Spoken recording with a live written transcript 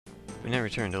We now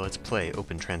return to Let's Play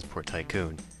Open Transport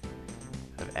Tycoon.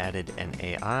 I've added an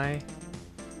AI,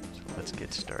 so let's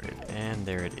get started. And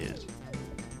there it is.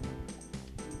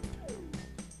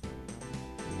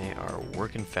 And they are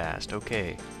working fast.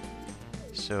 Okay,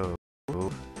 so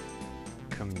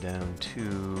come down to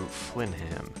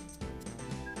Flinham.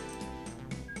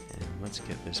 And let's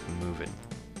get this moving.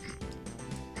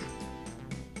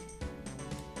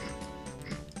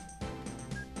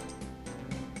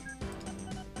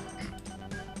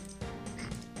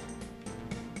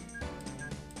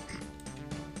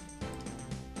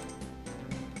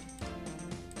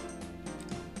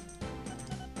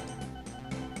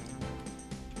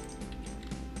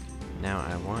 Now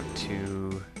I want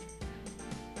to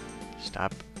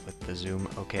stop with the zoom.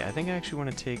 Okay, I think I actually want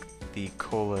to take the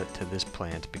cola to this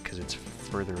plant because it's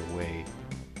further away.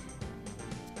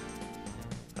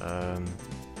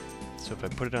 So if I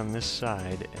put it on this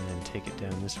side and then take it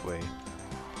down this way,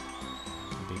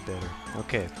 it'll be better.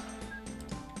 Okay.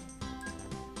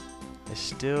 I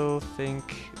still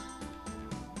think,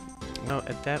 well,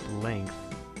 at that length,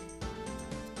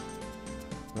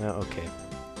 well, okay.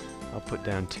 I'll put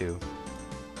down 2.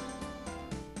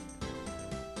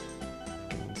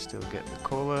 Can still get the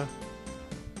cola.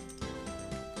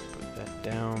 Put that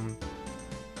down.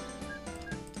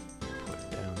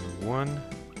 Put down the 1.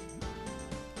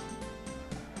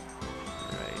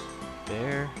 Right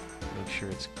there. Make sure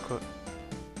it's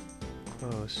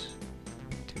close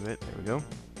to it. There we go.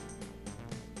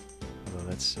 Although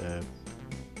that's, I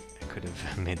could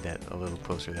have made that a little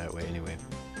closer that way anyway.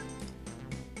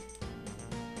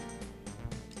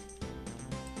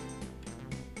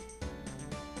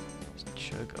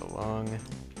 Chug along.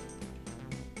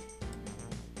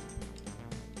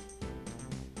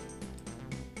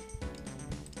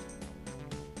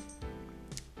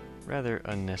 Rather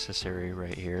unnecessary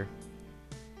right here.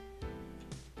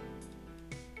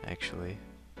 Actually,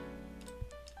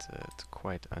 it's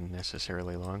quite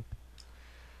unnecessarily long.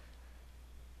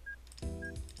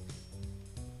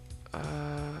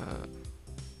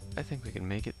 I think we can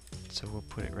make it, so we'll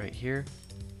put it right here.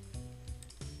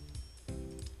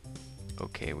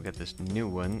 Okay, we got this new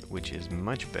one, which is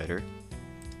much better.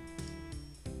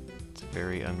 It's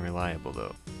very unreliable,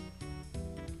 though.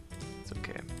 It's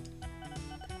okay.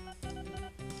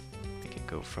 We can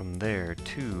go from there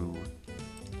to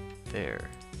there.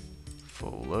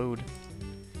 Full load.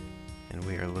 And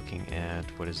we are looking at,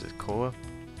 what is it, cola?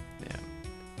 Yeah.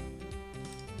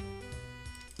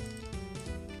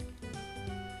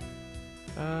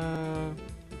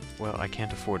 Well, I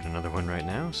can't afford another one right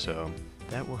now, so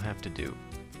that will have to do.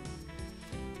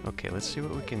 Okay, let's see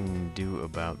what we can do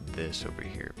about this over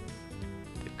here.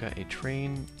 They've got a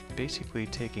train basically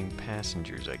taking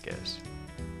passengers, I guess.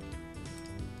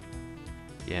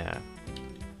 Yeah.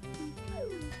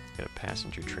 Got a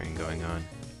passenger train going on.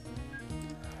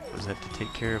 Was that to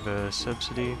take care of a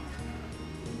subsidy?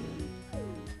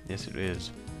 Yes, it is.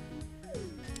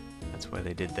 That's why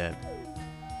they did that.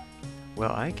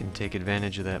 Well, I can take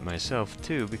advantage of that myself,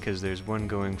 too, because there's one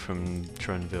going from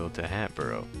Trunville to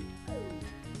Hatboro.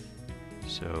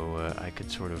 So, I could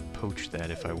sort of poach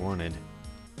that if I wanted.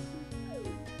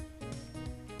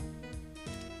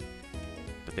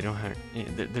 But they don't have...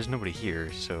 there's nobody here,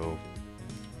 so...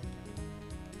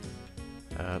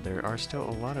 there are still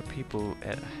a lot of people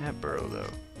at Hatboro, though.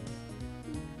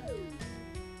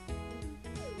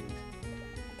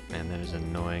 Man, that is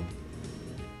annoying.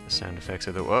 The sound effects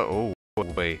of the... oh,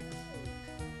 wait.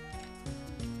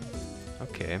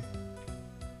 Okay.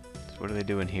 So what are they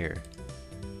doing here?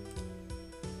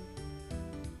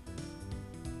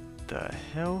 The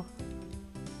hell?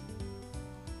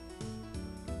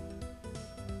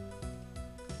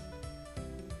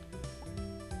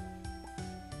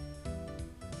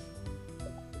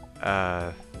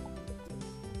 I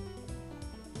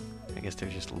guess they're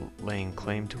just laying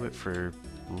claim to it for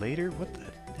later? What the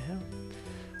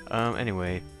hell?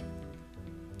 Anyway.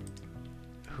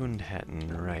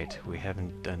 Hundhatten, right. We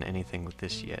haven't done anything with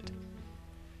this yet.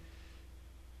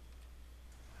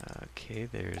 Okay,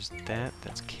 there's that.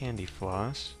 That's Candy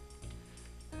Floss.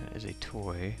 That is a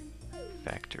toy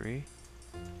factory.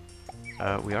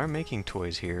 We are making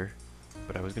toys here,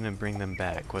 but I was going to bring them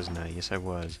back, wasn't I? Yes, I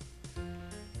was.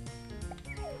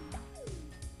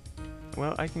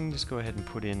 Well, I can just go ahead and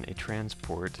put in a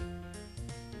transport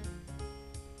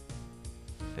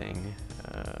thing.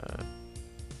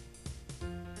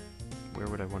 Where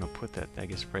would I want to put that? I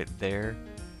guess right there.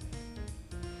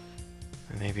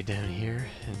 Or maybe down here,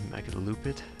 and I could loop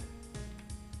it.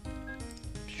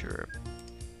 Sure.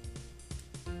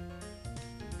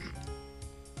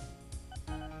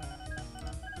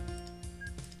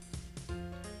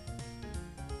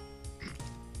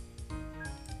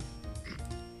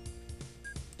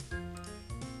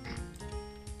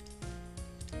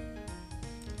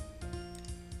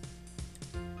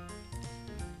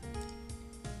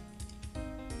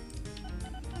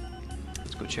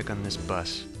 go check on this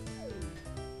bus.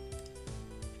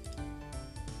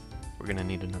 We're gonna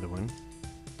need another one.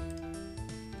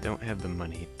 Don't have the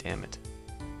money, damn it.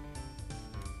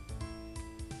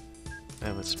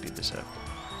 Let's speed this up.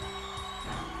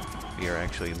 We are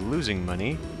actually losing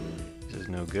money. This is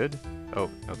no good.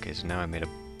 Oh, okay, so now I made a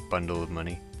bundle of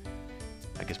money.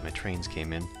 I guess my trains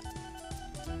came in.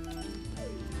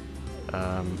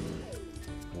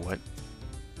 What?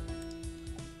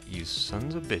 You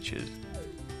sons of bitches.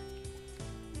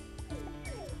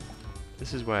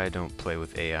 This is why I don't play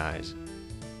with AIs.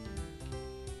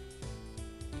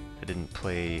 I didn't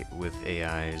play with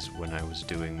AIs when I was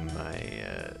doing my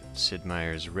Sid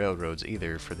Meier's Railroads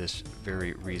either, for this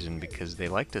very reason, because they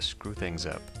like to screw things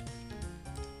up.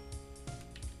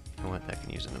 You know what, that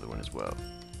can use another one as well.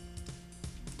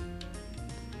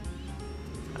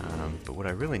 But what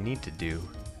I really need to do...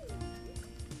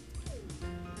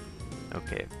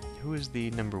 Okay, who is the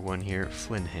number one here?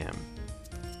 Flinham.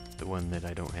 The one that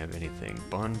I don't have anything.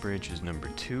 Bondbridge is number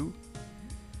 2.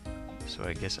 So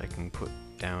I guess I can put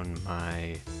down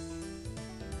my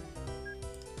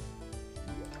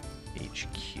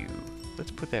HQ.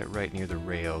 Let's put that right near the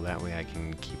rail, that way I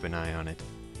can keep an eye on it.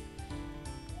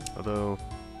 Although,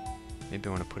 maybe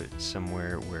I want to put it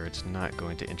somewhere where it's not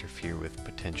going to interfere with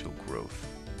potential growth.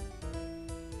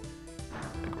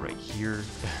 Like right here.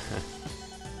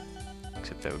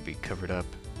 Except that would be covered up.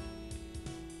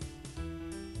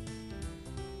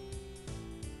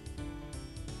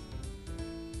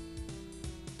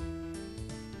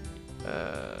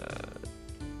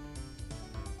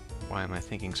 Why am I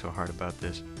thinking so hard about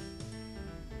this?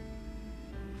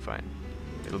 Fine.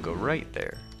 It'll go right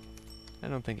there. I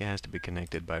don't think it has to be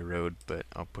connected by road, but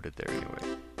I'll put it there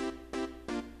anyway.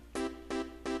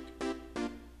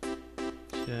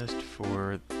 Just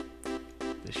for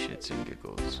the shits and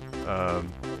giggles.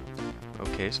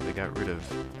 Okay, so they got rid of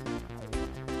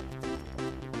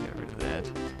that.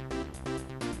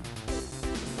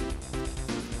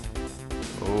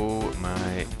 Oh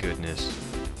my goodness.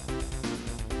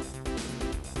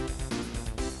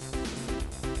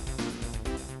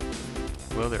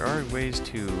 Well, there are ways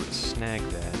to snag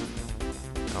that.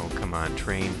 Oh, come on,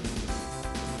 train.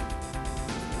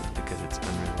 Because it's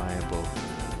unreliable.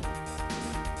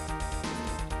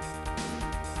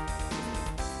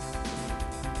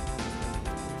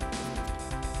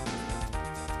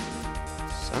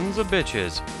 Sons of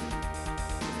bitches!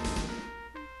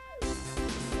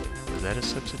 Was that a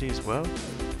subsidy as well?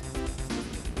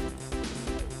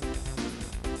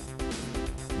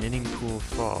 Knitting Pool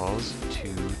Falls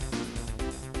to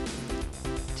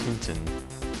Tinton.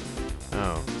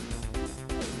 Oh.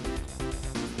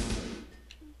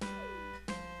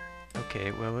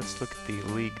 Okay, well, let's look at the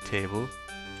league table.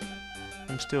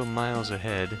 I'm still miles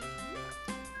ahead.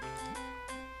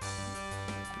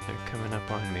 They're coming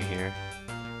up on me here.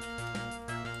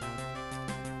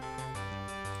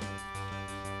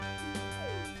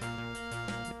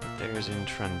 There's in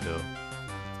Trunville.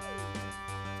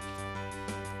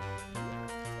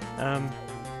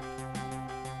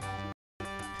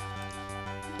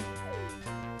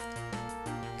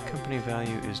 Company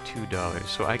value is $2,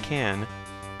 so I can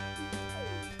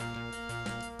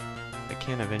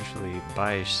eventually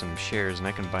buy some shares, and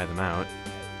I can buy them out.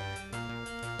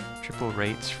 Triple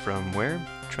rates from where?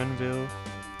 Trunville.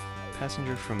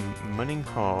 Passenger from Munning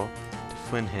Hall to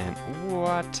Flinham.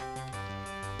 What?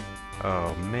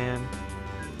 Oh man.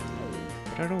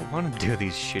 But I don't want to do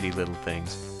these shitty little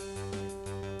things.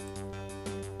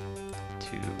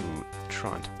 To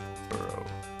Trontborough.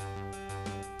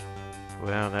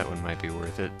 Well, that one might be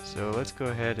worth it. So let's go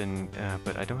ahead and...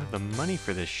 but I don't have the money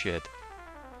for this shit.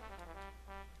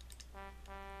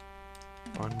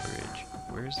 Bondbridge.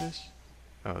 Where is this?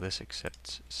 Oh, this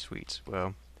accepts suites.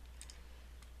 Well...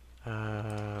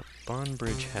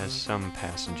 Bondbridge has some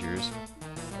passengers.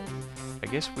 I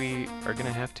guess we are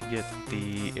gonna have to get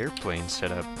the airplane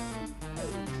set up.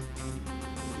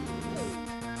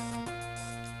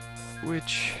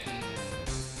 Which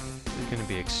is gonna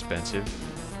be expensive.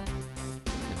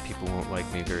 And people won't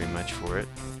like me very much for it.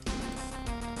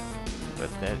 But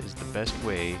that is the best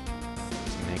way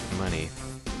to make money.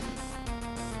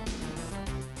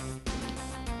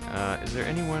 Is there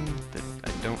anyone that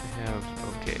I don't have?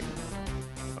 Okay.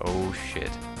 Oh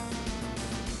shit.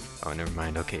 Oh, never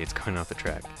mind. Okay, it's going off the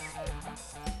track.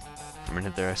 For a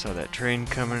minute there, I saw that train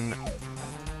coming.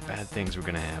 Bad things were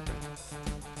gonna happen.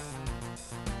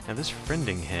 Now this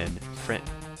friending head,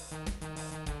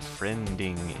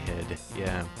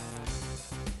 yeah,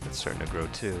 that's starting to grow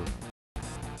too.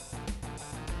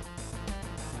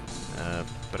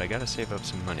 But I gotta save up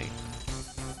some money.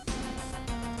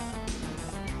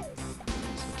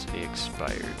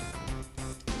 expired.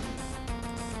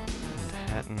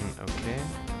 Manhattan, okay.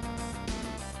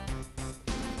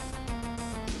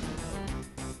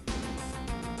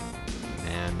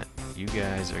 Man, you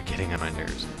guys are getting on my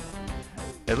nerves.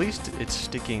 At least it's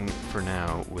sticking for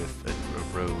now with a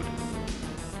road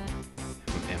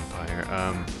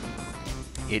empire.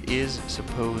 It is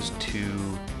supposed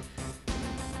to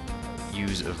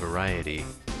use a variety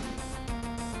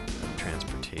of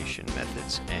transportation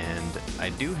methods, and I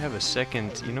do have a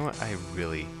second. You know what? I'm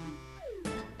really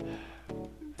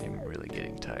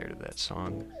getting tired of that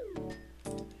song.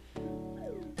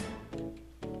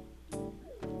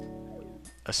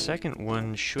 A second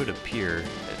one should appear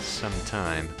at some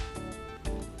time.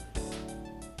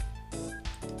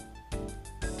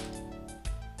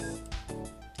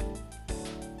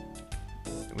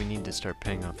 We need to start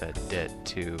paying off that debt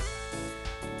too.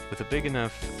 With a big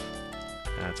enough...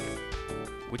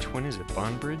 which one is it?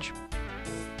 Bondbridge?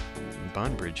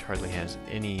 Bondbridge hardly has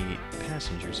any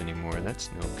passengers anymore. That's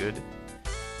no good.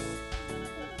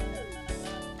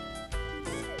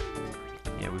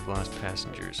 Yeah, we've lost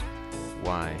passengers.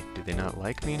 Why? Do they not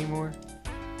like me anymore?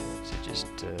 Is it just,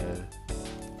 they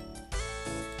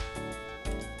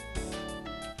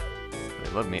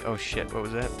love me. Oh shit, what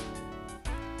was that?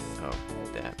 Oh,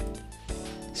 that.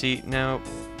 See, now,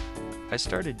 I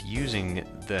started using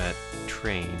that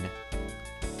train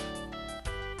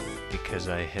because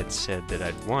I had said that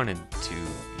I'd wanted to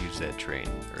use that train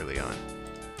early on.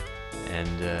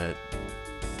 And,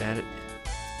 that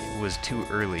was too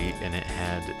early, and it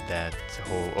had that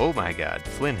whole, oh my god,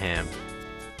 Flinham.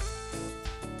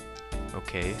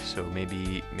 Okay, so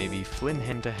maybe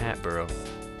Flinham to Hatboro.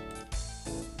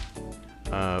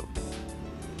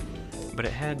 But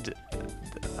it had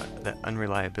that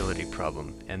unreliability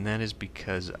problem, and that is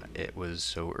because it was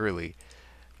so early.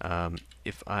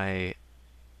 If I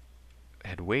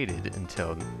had waited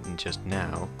until just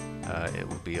now, it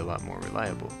would be a lot more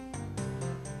reliable.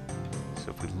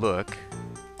 So if we look...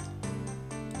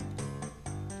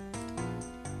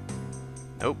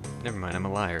 Oh, never mind, I'm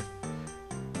a liar.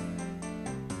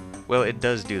 Well, it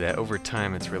does do that. Over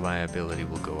time, its reliability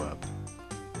will go up.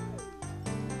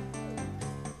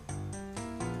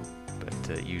 But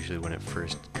usually when it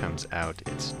first comes out,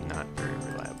 it's not very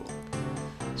reliable.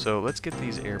 So let's get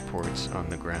these airports on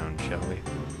the ground, shall we?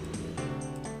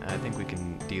 I think we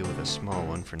can deal with a small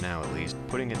one for now, at least.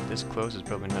 Putting it this close is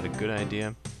probably not a good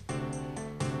idea.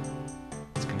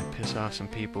 It's gonna piss off some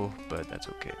people, but that's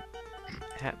okay.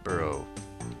 Hatboro.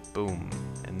 Boom.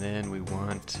 And then we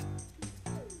want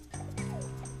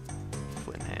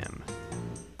Flinham.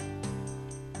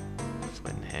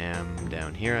 Flinham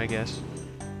down here, I guess.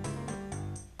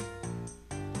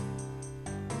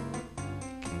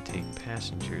 Can take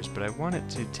passengers, but I want it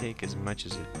to take as much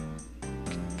as it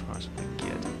can possibly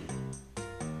get.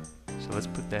 So let's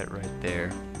put that right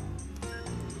there.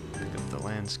 Pick up the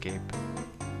landscape.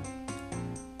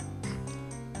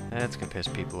 That's gonna piss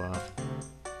people off.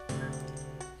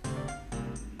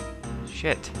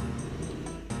 Shit.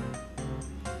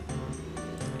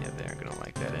 Yeah, they're gonna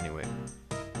like that anyway.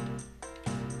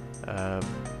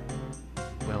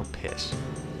 Well, piss.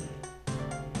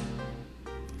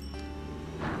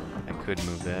 I could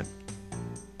move that.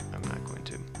 I'm not going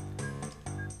to.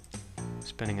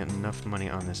 Spending enough money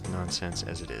on this nonsense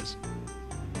as it is.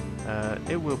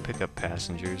 It will pick up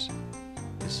passengers.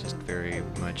 It's just very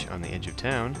much on the edge of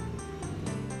town.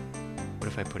 What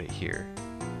if I put it here?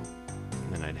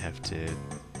 Then I'd have to...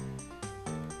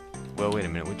 Well, wait a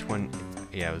minute, which one?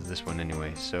 Yeah, it was this one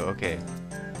anyway, so okay.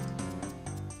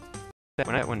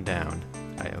 When that one down,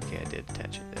 okay, I did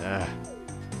attach it.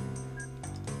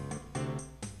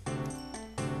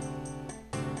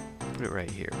 Put it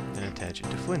right here, and attach it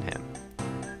to Flinham.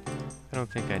 I don't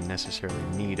think I necessarily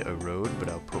need a road, but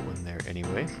I'll put one there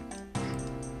anyway.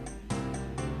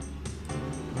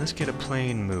 Let's get a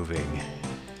plane moving.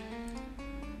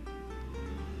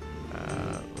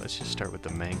 Let's just start with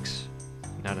the Manx.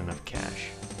 Not enough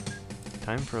cash.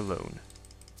 Time for a loan.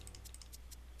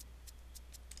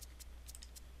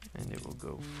 And it will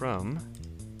go from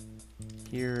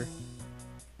here.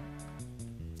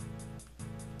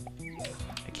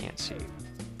 I can't see.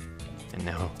 And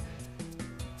now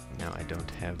I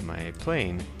don't have my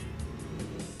plane.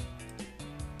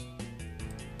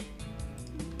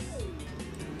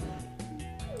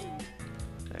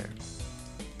 There.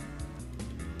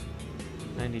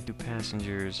 92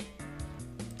 passengers.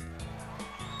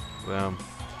 Well,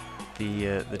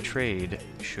 the trade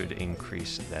should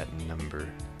increase that number,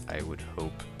 I would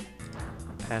hope.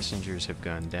 Passengers have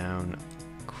gone down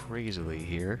crazily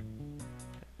here,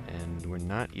 and and we're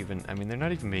not even, I mean, they're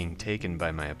not even being taken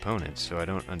by my opponents, so I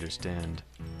don't understand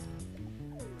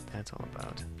what that's all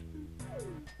about.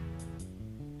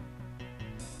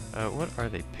 What are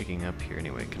they picking up here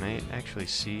anyway? Can I actually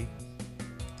see?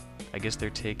 I guess they're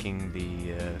taking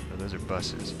the, oh, those are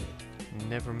buses.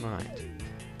 Never mind.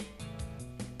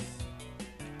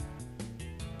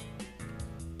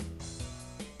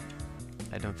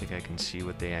 I don't think I can see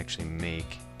what they actually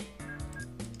make.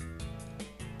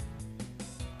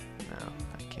 No,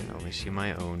 I can only see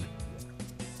my own.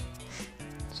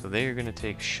 So they are going to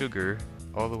take sugar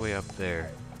all the way up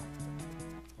there.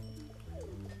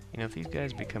 You know, if these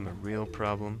guys become a real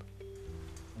problem,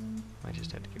 I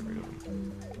just have to get rid of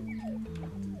them.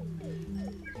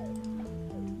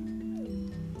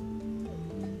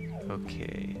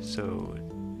 Okay, so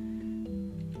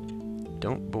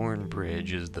Don't Born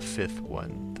Bridge is the 5th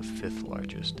one, the 5th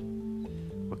largest.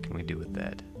 What can we do with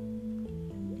that?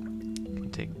 We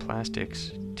can take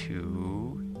plastics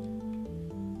to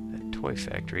that toy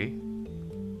factory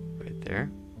right there.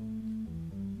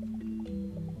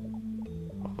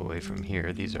 All the way from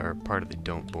here, these are part of the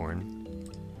Don't Born.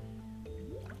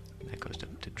 That goes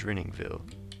up to Drinningville.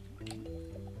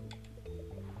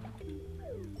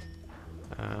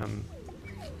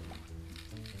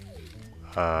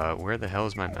 Where the hell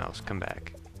is my mouse? Come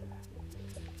back.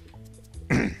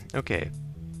 Okay.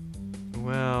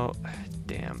 Well,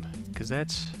 damn. Because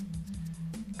that's...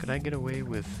 Could I get away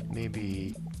with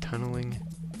maybe tunneling?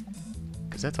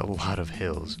 Because that's a lot of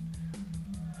hills.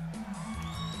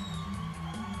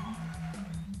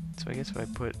 So I guess if I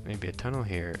put maybe a tunnel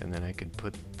here, and then I could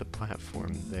put the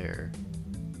platform there,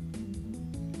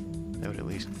 that would at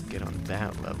least get on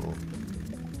that level.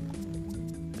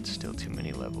 That's still too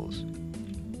many levels.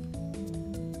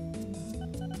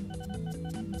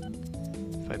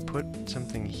 If I put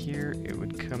something here, it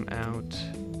would come out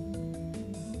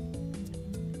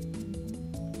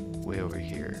way over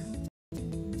here.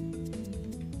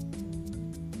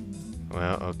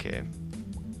 Well, okay.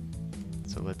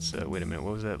 So let's, wait a minute,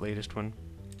 what was that latest one?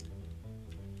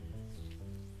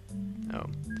 Oh.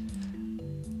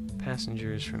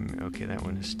 Passengers from, okay, that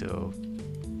one is still...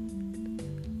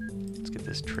 Let's get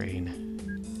this train.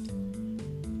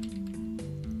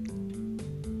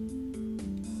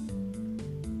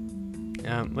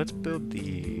 Let's build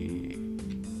the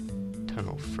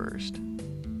tunnel first.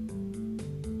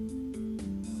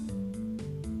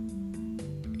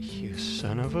 You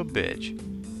son of a bitch.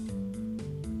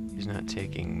 He's not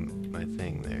taking my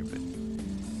thing there, but...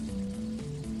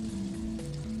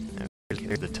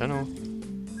 Here's the tunnel.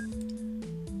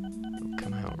 We'll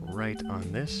come out right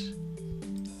on this.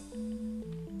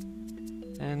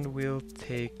 And we'll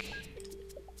take...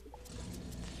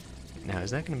 Now,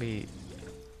 is that going to be...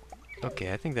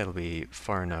 Okay, I think that'll be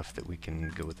far enough that we can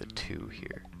go with a 2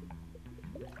 here.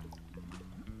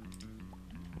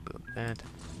 Build that.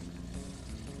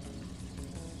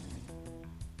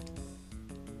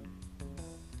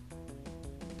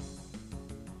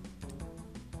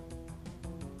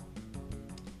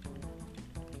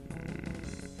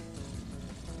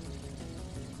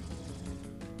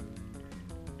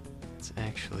 It's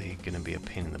actually gonna be a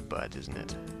pain in the butt, isn't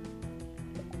it?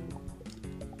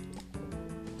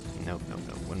 Nope, nope,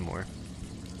 nope. One more.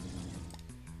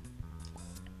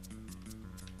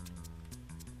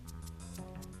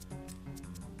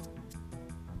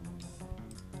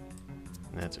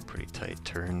 That's a pretty tight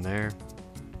turn there.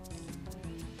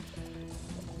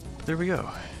 But there we go.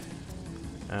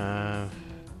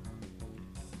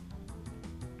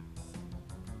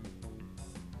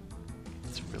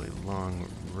 It's a really long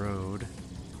road.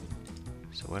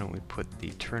 So why don't we put the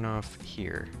turnoff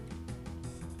here?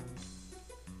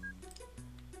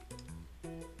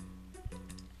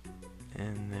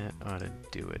 And that ought to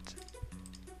do it.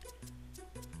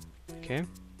 Okay.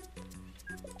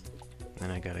 Then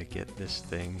I gotta get this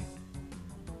thing.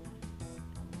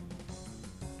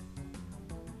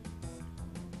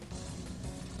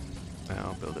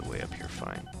 I'll build it way up here,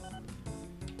 fine.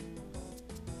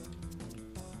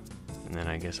 And then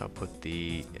I guess I'll put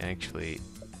the... Actually,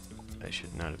 I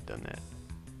should not have done that.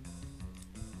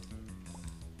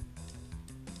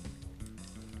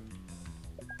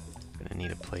 Gonna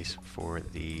need a place for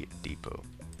the depot.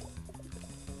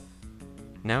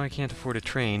 Now I can't afford a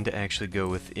train to actually go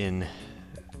within,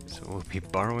 so we'll be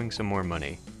borrowing some more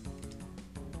money.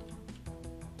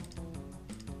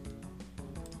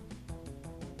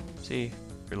 See,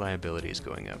 reliability is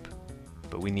going up,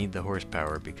 but we need the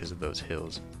horsepower because of those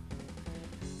hills.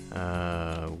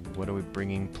 What are we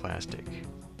bringing? Plastic.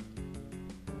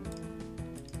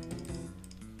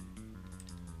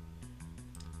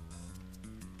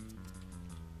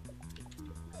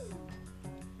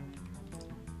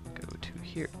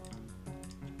 here.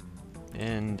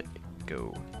 And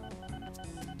go.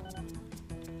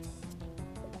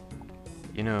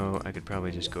 You know, I could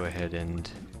probably just go ahead and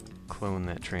clone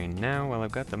that train now while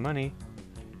I've got the money.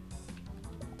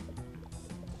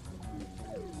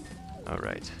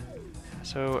 Alright.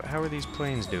 So, how are these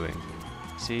planes doing?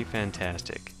 See,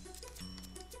 fantastic.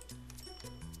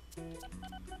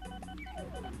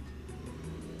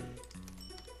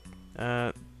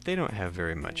 They don't have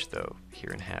very much, though, here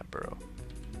in Hatboro.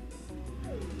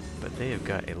 But they have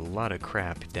got a lot of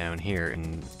crap down here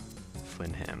in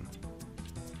Flinham.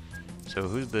 So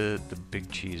who's the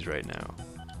big cheese right now?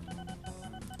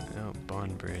 Oh,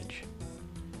 Bondbridge.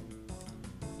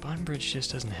 Bondbridge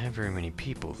just doesn't have very many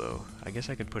people, though. I guess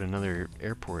I could put another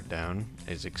airport down,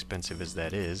 as expensive as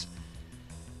that is.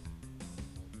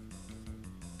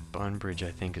 Bondbridge,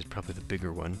 I think, is probably the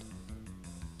bigger one.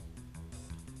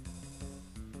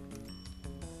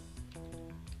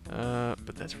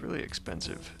 But that's really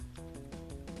expensive.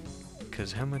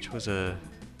 Because how much was a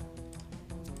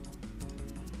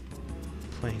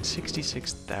plane?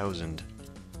 66,000.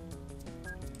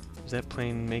 Is that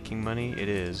plane making money? It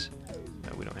is.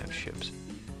 No, we don't have ships.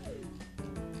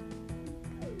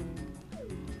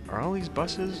 Are all these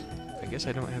buses? I guess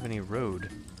I don't have any road.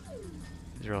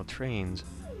 These are all trains.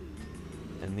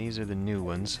 And these are the new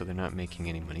ones, so they're not making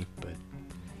any money, but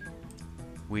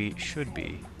we should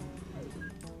be.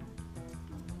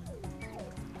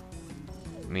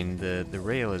 I mean, the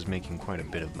rail is making quite a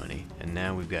bit of money, and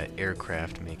now we've got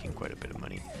aircraft making quite a bit of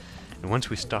money. And once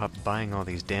we stop buying all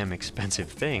these damn expensive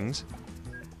things...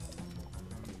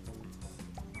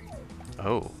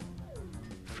 Oh.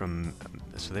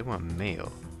 So they want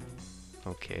mail.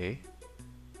 Okay.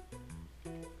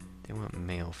 They want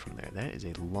mail from there. That is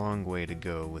a long way to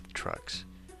go with trucks.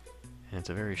 And it's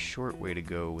a very short way to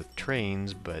go with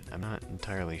trains, but I'm not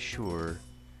entirely sure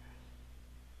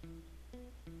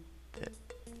that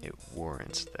it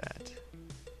warrants that.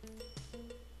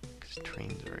 Because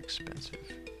trains are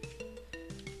expensive.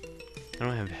 I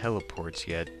don't have heliports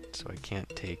yet, so I can't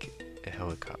take a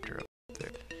helicopter up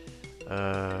there.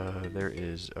 There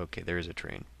is a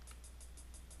train.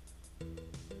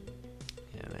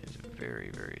 Yeah, that is very,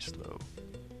 very slow.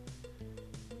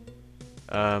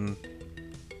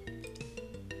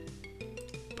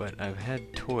 But I've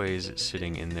had toys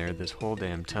sitting in there this whole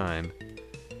damn time,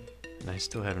 and I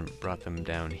still haven't brought them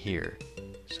down here.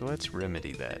 So let's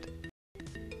remedy that.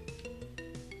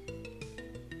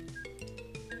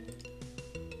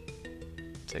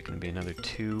 Is that going to be another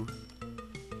 2?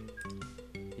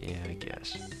 Yeah, I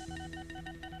guess.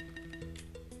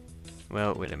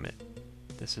 Well, wait a minute.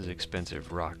 This is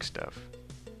expensive rock stuff.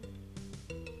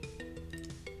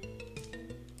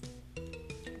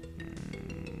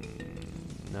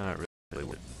 Not really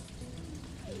worth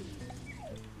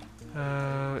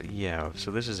it. Yeah,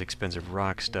 so this is expensive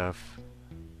rock stuff.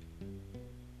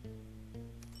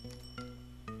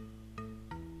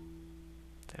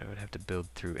 That I would have to build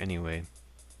through anyway.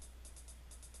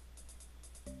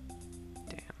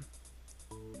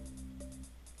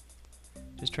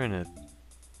 Just trying to...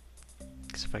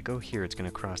 Because if I go here, it's going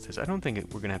to cross this. I don't think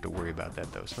we're going to have to worry about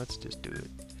that, though, so let's just do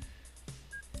it.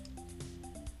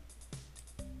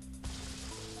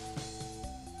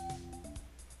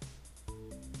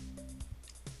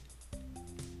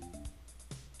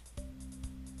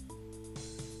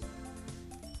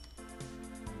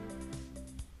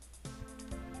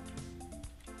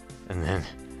 And then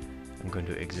I'm going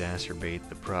to exacerbate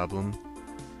the problem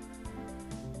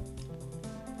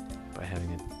by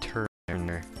having a turret in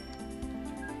there.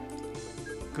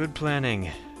 Good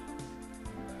planning.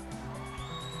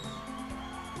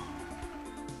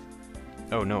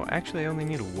 Oh no, actually I only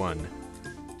need 1.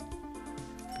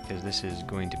 Because this is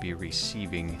going to be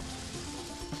receiving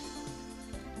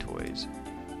toys.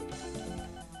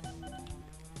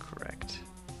 Correct.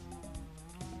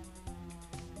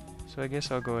 So I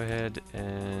guess I'll go ahead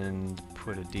and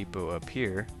put a depot up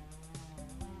here.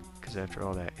 Because after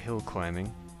all that hill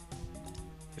climbing,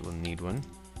 it will need one.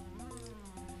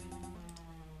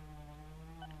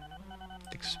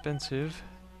 Expensive.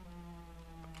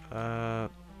 Alright.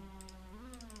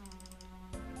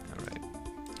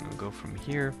 I'll go from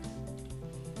here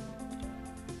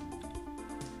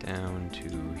down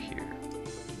to here.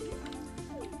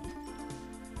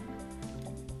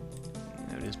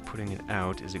 Now it is putting it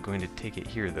out. Is it going to take it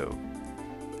here though?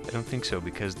 I don't think so,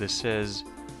 because this says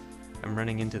I'm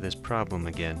running into this problem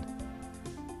again.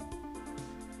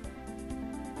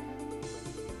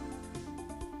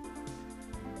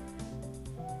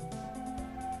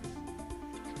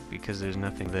 Because there's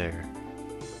nothing there.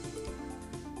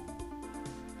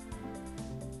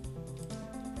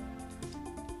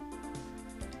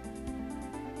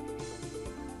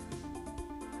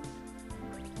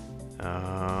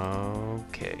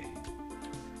 Okay.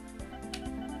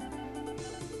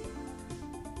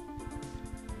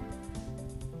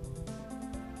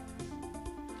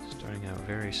 Starting out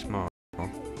very small.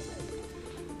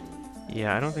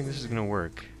 Yeah, I don't think this is gonna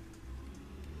work.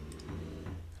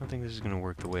 I don't think this is gonna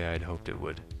work the way I'd hoped it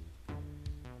would.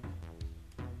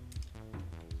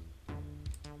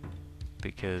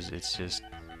 Because it's just...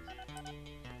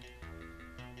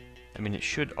 I mean, it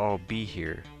should all be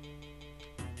here.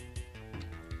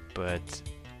 But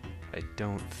I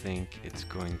don't think it's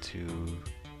going to...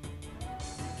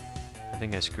 I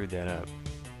think I screwed that up.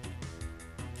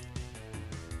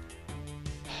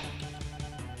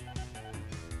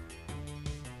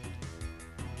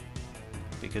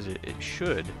 Because it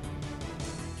should,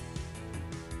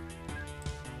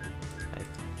 I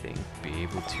think, be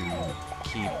able to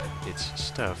keep its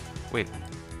stuff. Wait.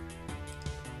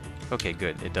 Okay,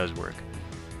 good. It does work.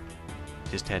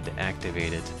 Just had to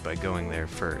activate it by going there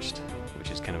first,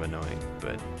 which is kind of annoying,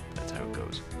 but that's how it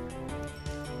goes.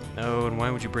 No, and why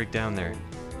would you break down there?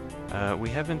 We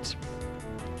haven't...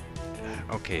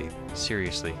 Okay,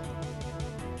 seriously.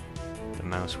 The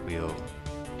mouse wheel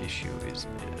issue is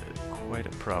quite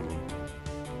a problem.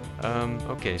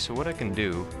 Okay, so what I can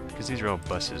do, because these are all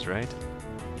buses, right?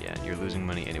 Yeah, you're losing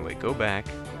money anyway. Go back.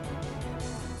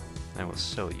 I will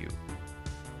sell you.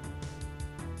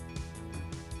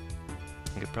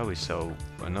 I could probably sell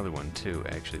another one too,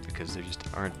 actually, because there just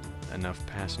aren't enough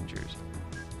passengers.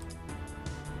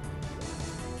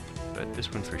 But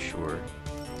this one for sure.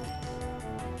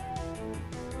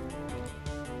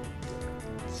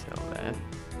 Sell that.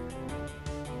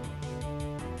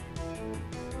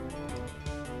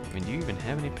 I mean, do you even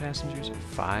have any passengers?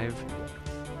 5?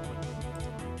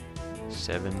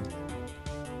 7?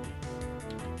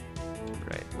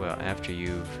 Right, well, after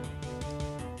you've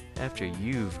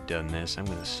done this, I'm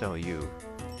gonna sell you.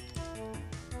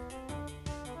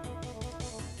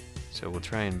 So we'll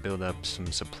try and build up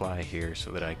some supply here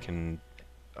so that I can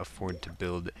afford to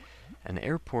build an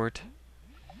airport.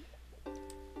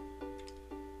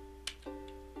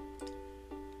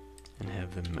 And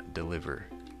have them deliver.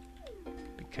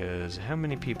 Because how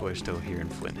many people are still here in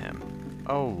Flintham?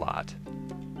 A lot.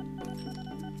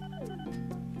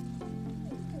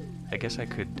 I guess I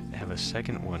could have a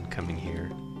second one coming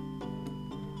here.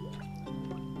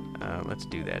 Let's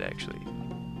do that, actually.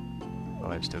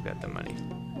 Well, I've still got the money.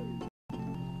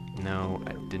 No,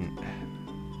 I didn't.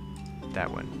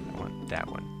 That one. I want that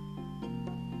one.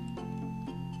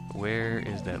 Where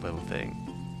is that little thing?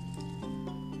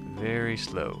 Very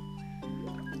slow.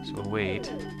 So we'll wait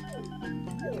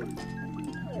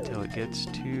until it gets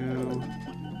to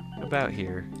about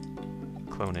here.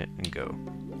 Clone it and go.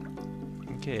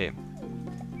 Okay.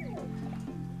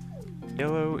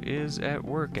 Yellow is at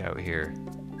work out here,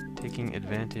 taking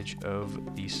advantage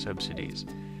of the subsidies.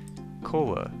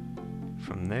 Cola,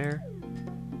 from there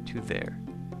to there,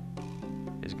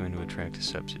 is going to attract a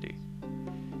subsidy.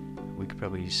 We could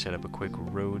probably set up a quick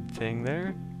road thing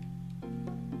there.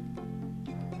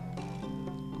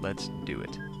 Let's do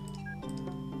it.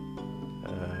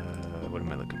 What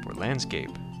am I looking for?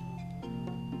 Landscape.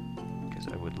 Because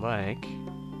I would like...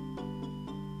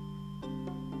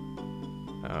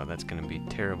 Oh, that's gonna be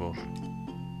terrible.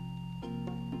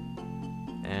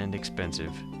 And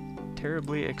expensive.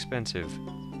 Terribly expensive.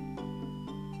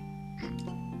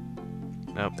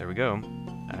 Oh, there we go.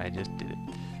 I just did it.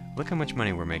 Look how much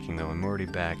money we're making, though. I'm already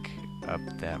back up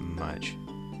that much.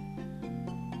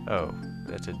 Oh,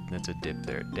 that's a dip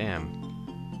there. Damn.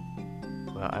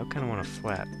 Well, I kind of want a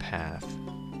flat path.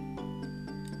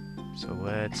 So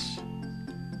let's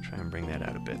try and bring that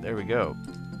out a bit. There we go.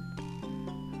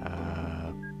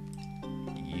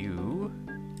 You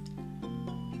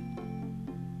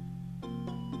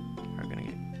are gonna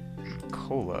get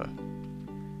cola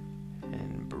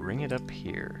and bring it up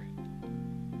here.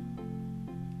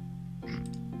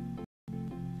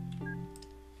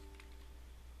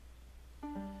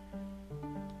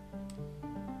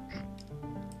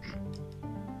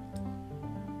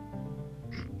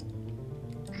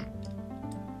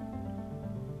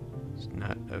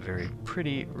 Not a very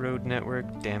pretty road network,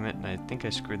 damn it, and I think I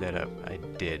screwed that up. I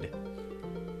did.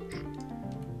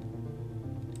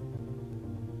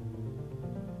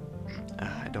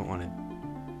 I don't want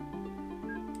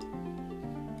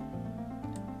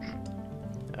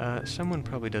to... someone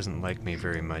probably doesn't like me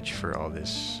very much for all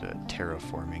this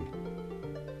terraforming.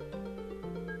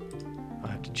 I'll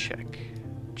have to check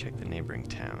the neighboring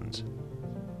towns.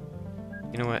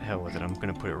 You know what, hell with it, I'm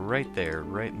gonna put it right there,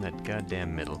 right in that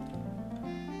goddamn middle.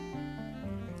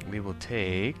 We will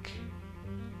take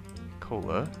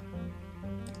cola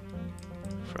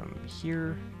from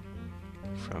here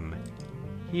from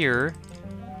here.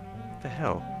 What the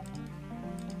hell?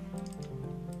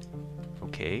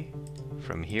 Okay,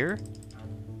 from here?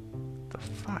 The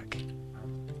fuck?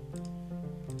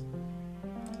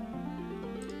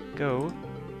 Go.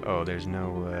 Oh, there's no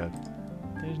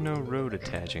road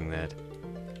attaching that.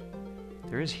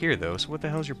 There is here, though, so what the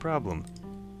hell's your problem?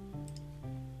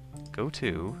 Go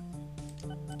to...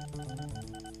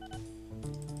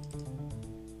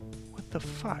 What the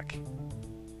fuck?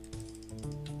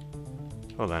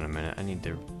 Hold on a minute, I need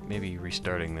to... Maybe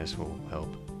restarting this will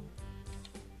help.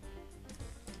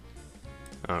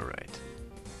 Alright.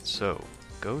 So,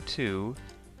 go to...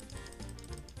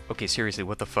 Okay, seriously,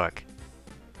 what the fuck?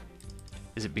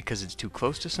 Is it because it's too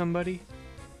close to somebody?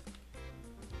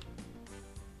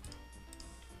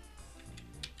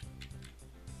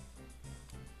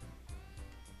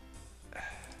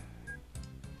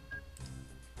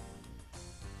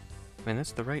 Man,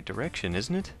 that's the right direction,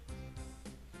 isn't it?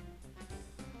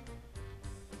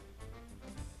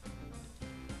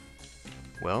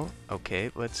 Well,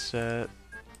 okay, let's try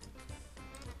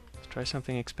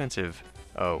something expensive.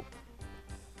 Oh.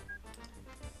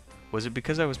 Was it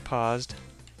because I was paused?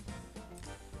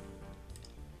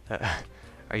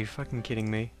 Are you fucking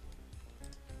kidding me?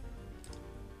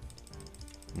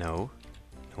 No.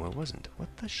 No, it wasn't.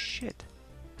 What the shit?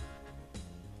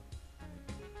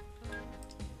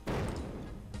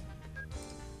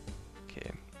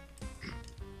 Okay.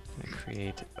 I'm gonna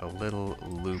create a little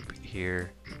loop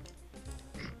here.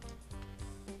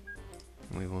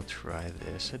 We will try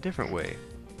this a different way.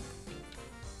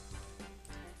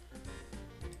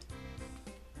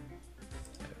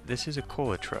 This is a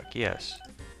cola truck, yes.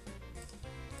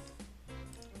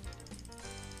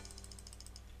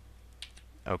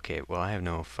 Okay, well I have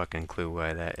no fucking clue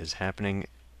why that is happening,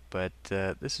 but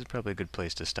this is probably a good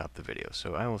place to stop the video,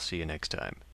 so I will see you next time.